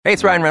Hey,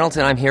 it's Ryan Reynolds,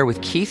 and I'm here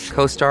with Keith,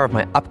 co-star of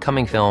my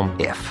upcoming film,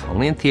 If,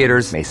 only in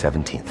theaters May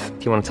 17th.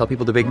 Do you want to tell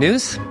people the big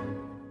news?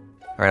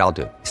 All right, I'll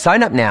do it.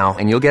 Sign up now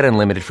and you'll get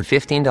unlimited for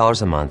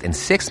 $15 a month and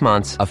 6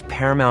 months of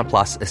Paramount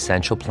Plus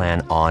Essential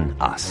Plan on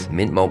us.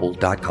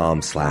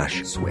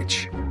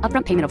 MintMobile.com/switch.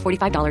 Upfront payment of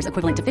 $45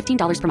 equivalent to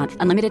 $15 per month.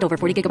 Unlimited over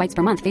 40 gigabytes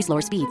per month. Face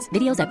lower speeds.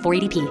 Videos at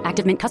 480p.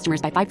 Active Mint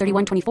customers by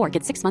 531.24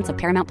 get 6 months of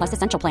Paramount Plus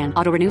Essential Plan.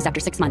 Auto renews after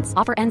 6 months.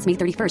 Offer ends May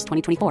 31st,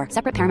 2024.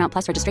 Separate Paramount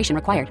Plus registration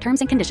required. Terms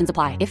and conditions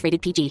apply if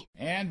rated PG.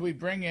 And we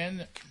bring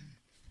in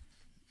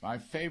my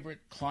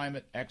favorite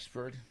climate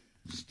expert,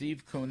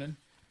 Steve Koonin,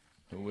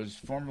 who was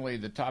formerly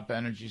the top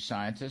energy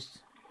scientist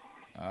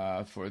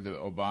for the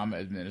Obama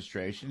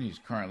administration. He's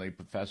currently a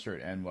professor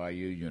at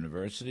NYU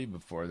University.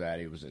 Before that,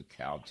 he was at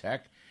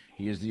Caltech.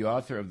 He is the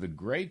author of the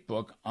great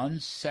book,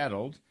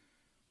 Unsettled,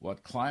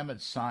 What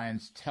Climate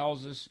Science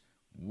Tells Us,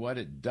 What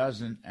It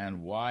Doesn't,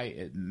 and Why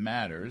It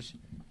Matters.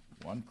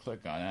 One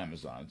click on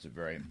Amazon. It's a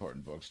very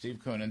important book. Steve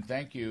Koonin,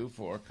 thank you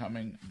for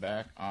coming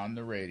back on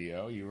the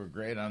radio. You were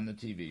great on the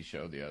TV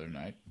show the other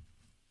night.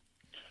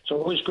 It's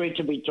always great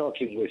to be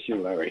talking with you,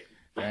 Larry.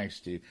 Thanks,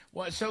 Steve.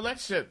 Well, so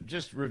let's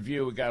just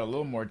review. We got a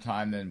little more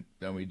time than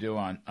we do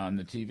on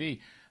the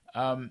TV.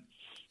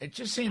 It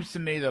just seems to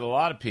me that a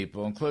lot of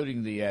people,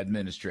 including the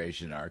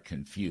administration, are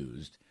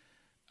confused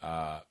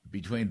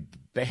between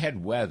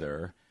bad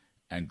weather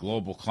and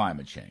global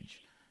climate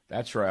change.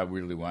 That's where I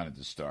really wanted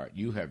to start.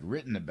 You have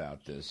written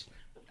about this,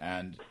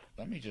 and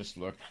let me just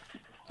look.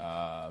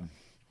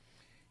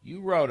 You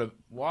wrote a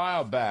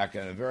while back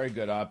in a very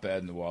good op-ed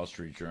in the Wall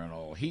Street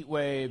Journal, heat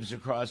waves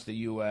across the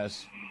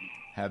U.S.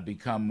 have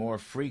become more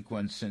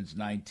frequent since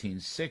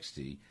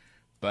 1960,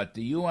 but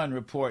the UN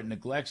report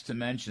neglects to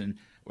mention,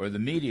 or the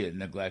media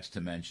neglects to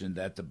mention,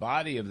 that the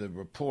body of the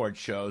report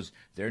shows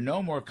they're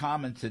no more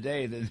common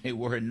today than they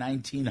were in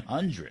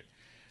 1900.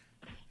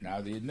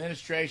 Now, the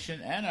administration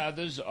and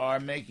others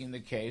are making the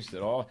case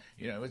that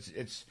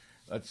it's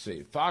let's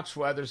see, Fox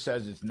Weather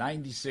says it's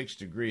 96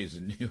 degrees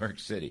in New York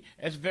City.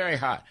 It's very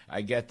hot.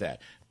 I get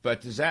that.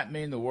 But does that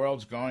mean the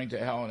world's going to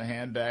hell in a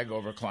handbag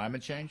over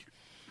climate change?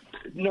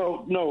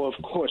 No,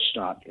 of course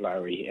not,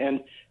 Larry.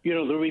 And, the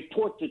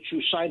report that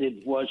you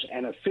cited was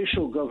an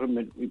official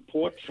government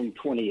report from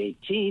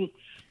 2018.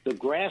 The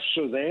graphs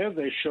are there.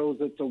 They show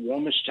that the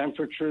warmest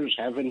temperatures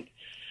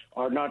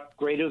are not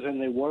greater than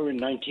they were in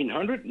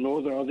 1900,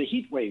 nor are the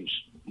heat waves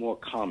more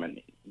common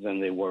than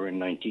they were in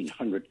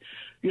 1900.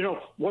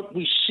 What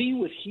we see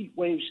with heat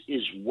waves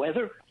is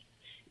weather.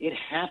 It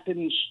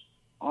happens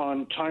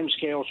on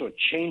timescales or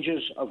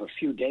changes of a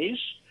few days.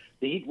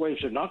 The heat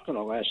waves are not going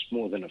to last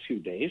more than a few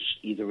days,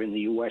 either in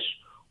the U.S.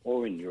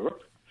 or in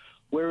Europe,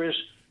 whereas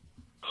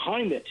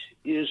climate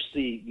is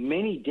the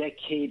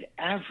many-decade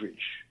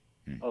average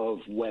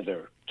of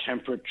weather,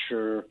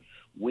 temperature,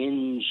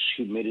 winds,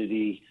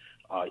 humidity,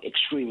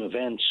 extreme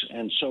events,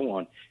 and so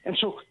on. And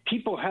so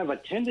people have a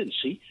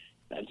tendency,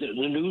 the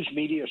news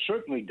media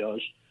certainly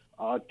does,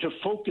 to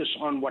focus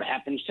on what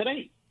happens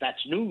today.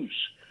 That's news.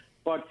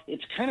 But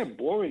it's kind of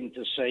boring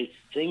to say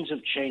things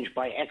have changed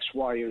by X,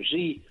 Y, or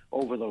Z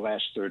over the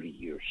last 30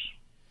 years.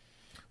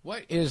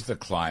 What is the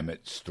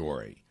climate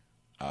story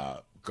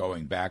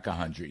going back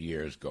 100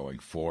 years, going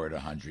forward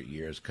 100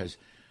 years? Because,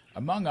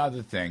 among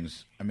other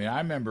things, I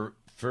remember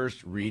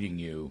first reading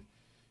you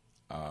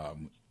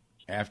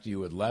after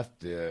you had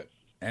left the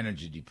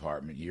Energy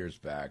Department years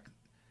back,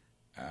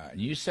 and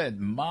you said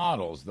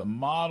the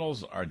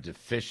models are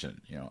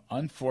deficient.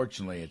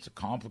 Unfortunately, it's a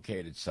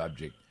complicated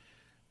subject.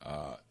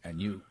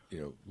 And you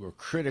were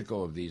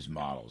critical of these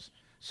models.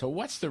 So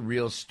what's the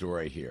real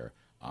story here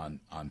on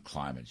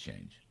climate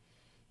change?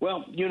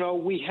 Well,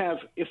 we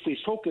have, if we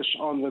focus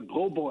on the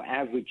global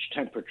average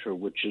temperature,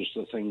 which is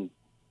the thing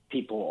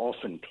people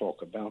often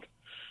talk about,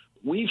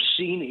 we've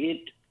seen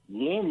it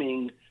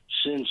warming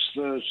since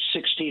the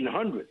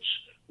 1600s.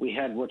 We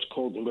had what's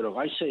called the Little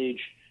Ice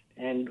Age,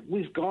 and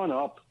we've gone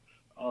up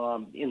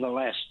in the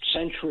last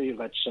century,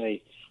 let's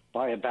say,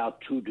 by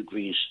about 2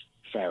 degrees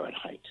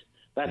Fahrenheit.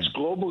 That's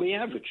globally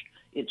averaged.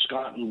 It's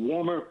gotten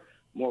warmer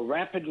more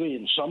rapidly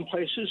in some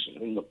places,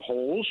 in the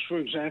poles, for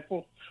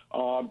example,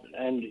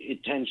 and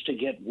it tends to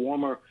get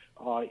warmer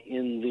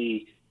in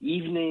the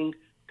evening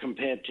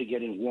compared to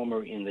getting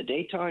warmer in the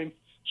daytime.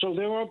 So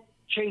there are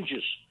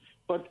changes,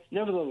 but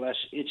nevertheless,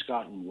 it's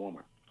gotten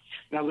warmer.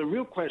 Now, the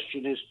real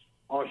question is,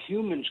 are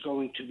humans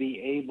going to be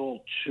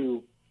able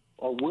to,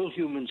 or will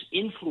humans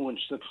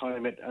influence the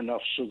climate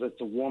enough so that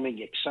the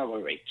warming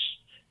accelerates,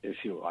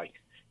 if you like?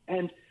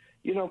 And,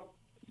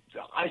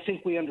 I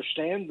think we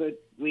understand that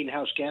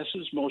greenhouse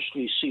gases,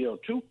 mostly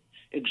CO2,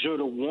 exert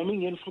a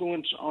warming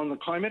influence on the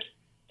climate.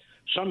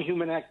 Some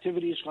human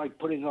activities, like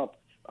putting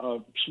up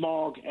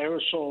smog,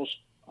 aerosols,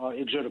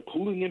 exert a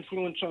cooling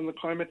influence on the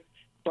climate.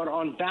 But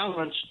on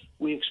balance,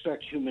 we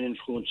expect human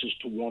influences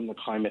to warm the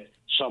climate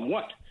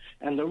somewhat.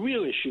 And the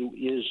real issue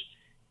is,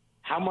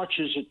 how much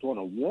is it going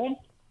to warm?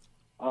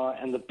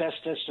 And the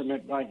best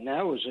estimate right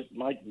now is it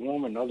might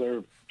warm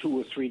another 2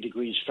 or 3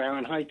 degrees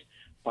Fahrenheit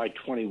by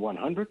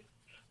 2100.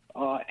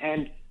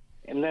 And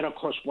then, of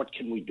course, what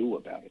can we do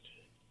about it?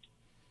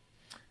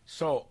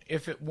 So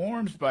if it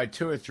warms by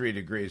 2 or 3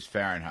 degrees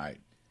Fahrenheit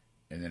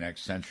in the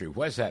next century,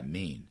 what does that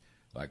mean?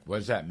 Like, what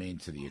does that mean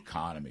to the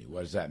economy?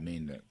 What does that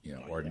mean to,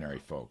 ordinary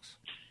folks?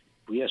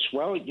 Yes,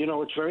 well,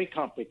 it's very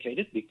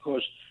complicated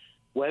because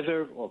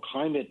weather or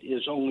climate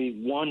is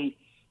only one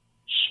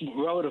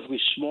relatively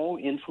small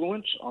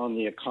influence on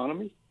the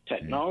economy.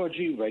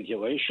 Technology,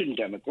 regulation,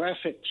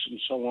 demographics,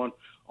 and so on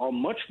are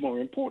much more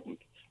important,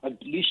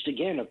 at least,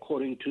 again,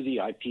 according to the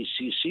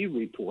IPCC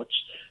reports,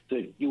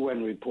 the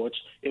UN reports,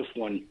 if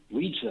one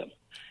reads them.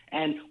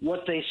 And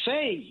what they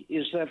say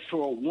is that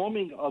for a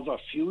warming of a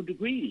few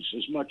degrees,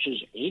 as much as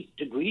 8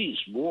 degrees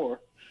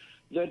more,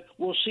 that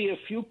we'll see a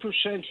few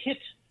percent hit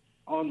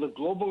on the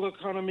global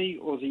economy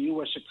or the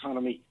U.S.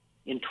 economy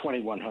in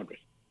 2100.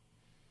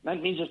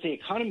 That means if the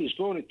economy is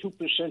growing at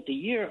 2% a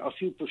year, a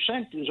few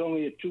percent is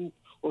only a 2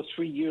 or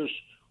 3 years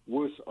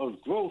worth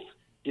of growth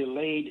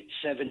delayed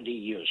 70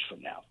 years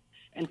from now.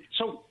 And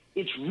so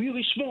it's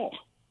really small.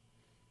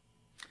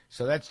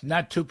 So that's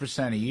not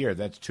 2% a year.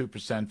 That's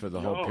 2% for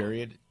the whole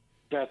period?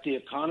 That the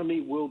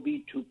economy will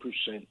be 2%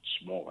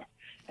 smaller.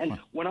 And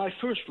when I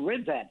first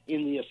read that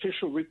in the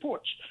official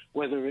reports,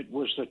 whether it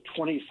was the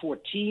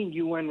 2014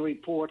 UN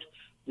report,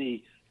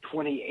 the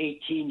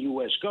 2018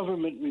 U.S.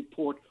 government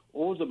report,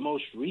 or the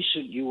most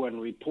recent UN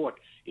report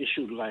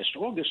issued last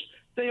August,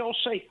 they all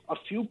say a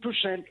few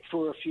percent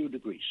for a few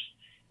degrees.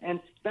 And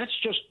that's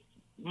just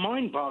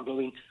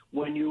mind-boggling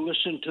when you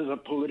listen to the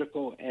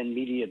political and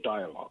media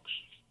dialogues.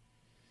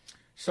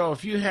 So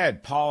if you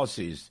had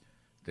policies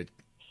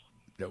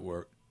that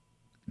were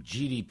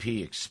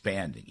GDP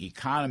expanding,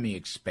 economy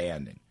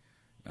expanding,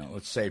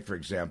 let's say, for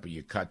example,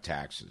 you cut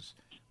taxes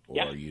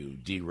or you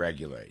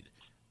deregulate.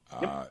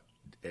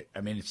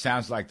 It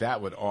sounds like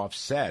that would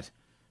offset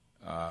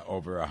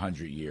over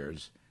 100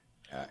 years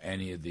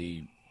any of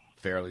the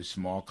fairly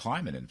small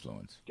climate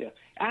influence. Yeah,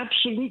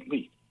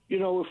 absolutely.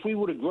 If we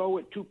were to grow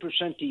at 2%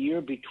 a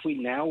year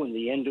between now and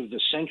the end of the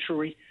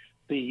century,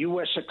 the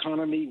U.S.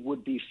 economy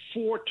would be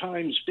 4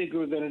 times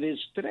bigger than it is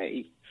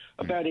today,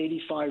 about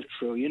 $85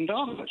 trillion.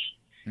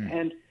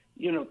 And,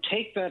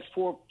 take that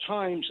 4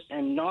 times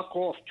and knock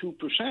off 2%,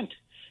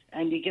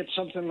 and you get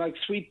something like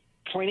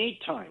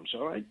 3.8 times,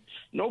 all right?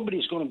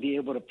 Nobody's going to be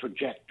able to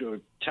project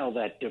or tell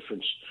that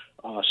difference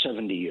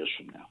 70 years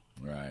from now.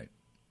 Right.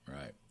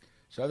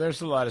 So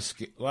there's a lot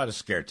of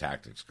scare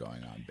tactics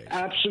going on,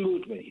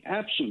 basically.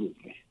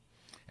 Absolutely.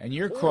 And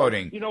you're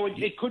quoting...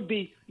 it could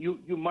be,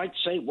 you might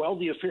say, well,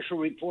 the official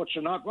reports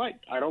are not right.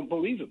 I don't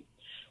believe them.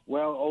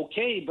 Well,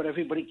 okay, but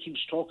everybody keeps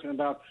talking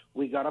about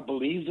we got to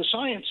believe the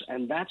science,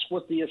 and that's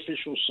what the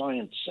official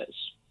science says.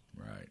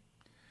 Right.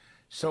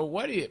 So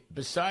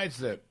besides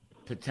the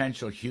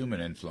potential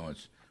human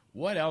influence,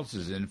 what else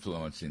is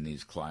influencing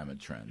these climate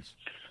trends?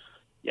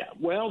 Yeah,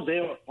 well,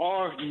 there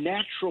are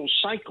natural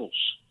cycles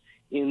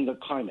in the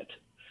climate.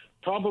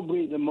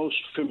 Probably the most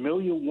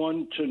familiar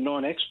one to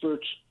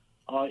non-experts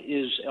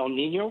is El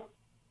Nino,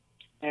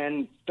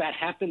 and that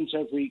happens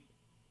every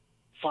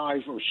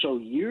 5 or so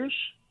years.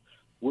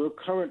 We're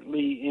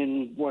currently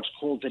in what's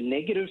called the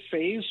negative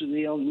phase of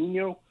the El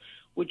Nino,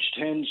 which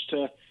tends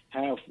to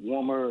have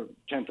warmer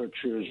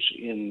temperatures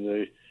in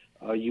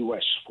the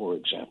U.S., for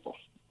example.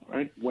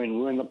 Right? When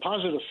we're in the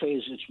positive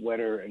phase, it's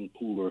wetter and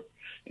cooler,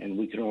 and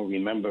we can all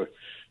remember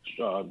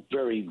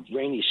very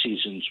rainy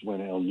seasons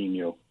when El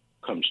Nino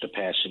comes to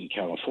pass in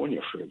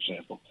California, for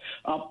example.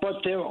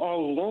 But there are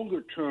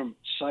longer-term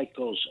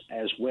cycles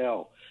as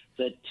well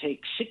that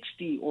take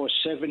 60 or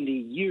 70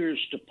 years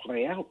to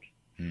play out.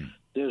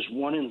 There's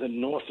one in the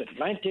North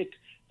Atlantic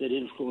that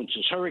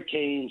influences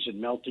hurricanes and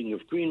melting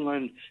of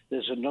Greenland.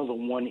 There's another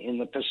one in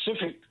the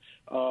Pacific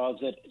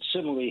that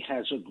similarly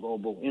has a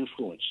global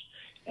influence.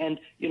 And,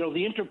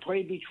 the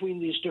interplay between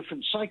these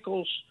different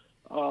cycles,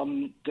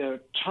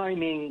 their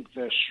timing,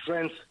 their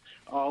strength,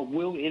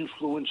 will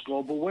influence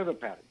global weather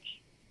patterns.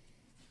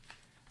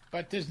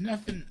 But there's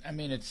nothing,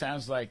 it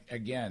sounds like,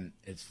 again,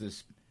 it's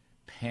this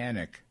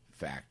panic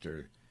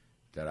factor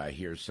that I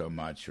hear so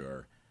much,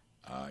 or,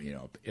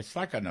 it's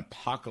like an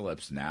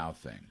apocalypse now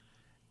thing.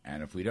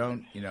 And if we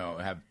don't,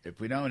 if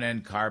we don't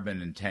end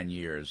carbon in 10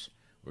 years,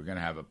 we're going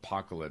to have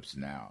apocalypse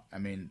now.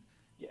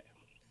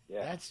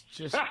 That's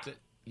just,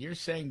 you're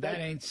saying that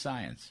ain't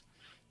science.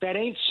 That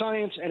ain't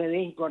science, and it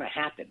ain't going to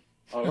happen,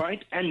 all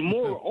right? And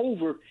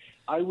moreover,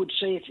 I would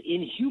say it's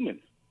inhuman.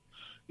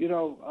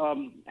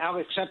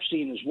 Alex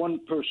Epstein is one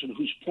person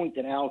who's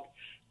pointed out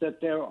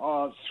that there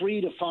are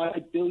 3 to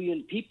 5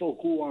 billion people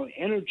who are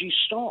energy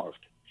starved,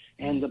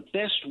 and the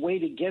best way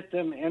to get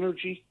them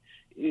energy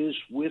is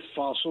with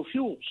fossil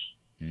fuels.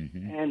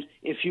 And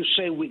if you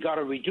say we got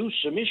to reduce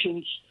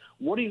emissions,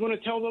 what are you going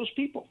to tell those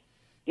people?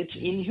 It's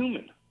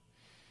inhuman.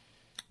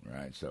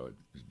 Right, so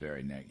it's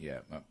very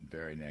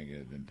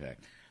negative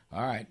impact.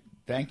 All right,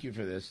 thank you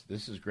for this.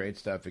 This is great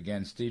stuff.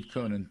 Again, Steve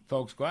Koonin.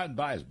 Folks, go out and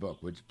buy his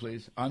book, would you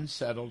please?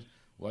 Unsettled,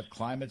 What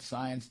Climate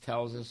Science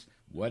Tells Us,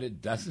 What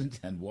It Doesn't,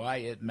 and Why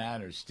It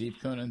Matters. Steve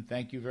Koonin,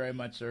 thank you very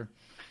much, sir.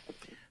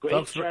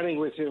 Great chatting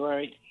with you,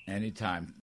 Larry. Anytime.